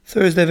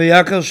Thursday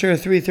Vayakel Shir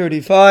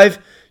 335,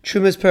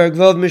 Trumas Perek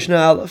Vav Mishnah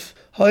Aleph.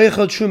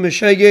 Ha'echad Truma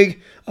Shegig,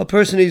 a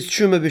person eats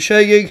Truma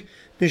B'Shegig,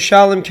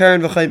 Mishalim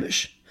Karen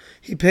V'Chaimish.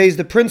 He pays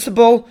the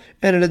principal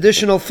and an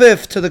additional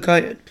fifth to the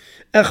Kayin.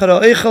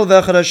 Echad ha'echel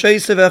v'echad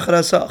ha'sheise v'echad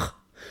ha'sach.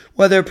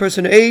 Whether a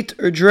person ate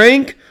or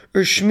drank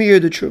or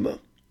shmeared the Truma.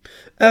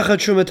 Echad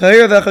Truma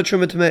Tahira v'echad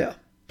Truma Tameya.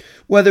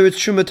 Whether it's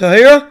Truma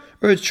Tahira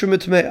or it's Truma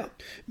Tameya.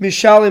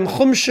 Mishalim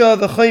Chumsha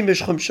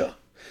v'Chaimish Chumsha.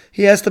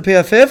 He has to pay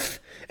a fifth,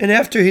 and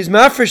after he's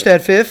mafresh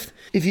that fifth,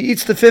 if he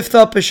eats the fifth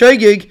up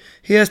b'shegig,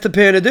 he has to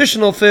pay an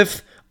additional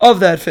fifth of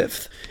that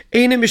fifth.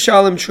 Eine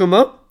mishalim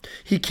truma,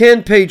 he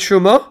can't pay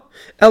truma,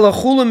 ela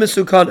chulin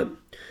misukanim.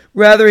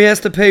 Rather, he has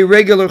to pay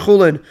regular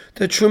chulin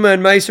that truma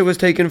and meiser was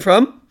taken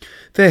from.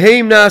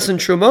 Veheim nasan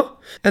truma,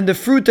 and the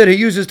fruit that he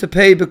uses to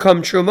pay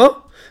become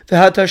truma.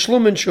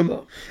 Vehatashlumin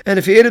truma, and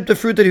if he ate up the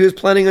fruit that he was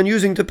planning on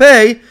using to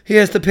pay, he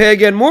has to pay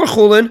again more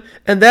chulin,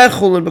 and that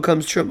chulin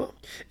becomes truma.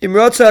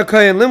 Imratza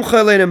akayin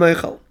limcha leina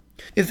meichel.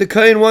 If the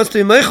Kayin wants to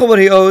be meichel what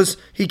he owes,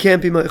 he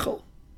can't be meichel.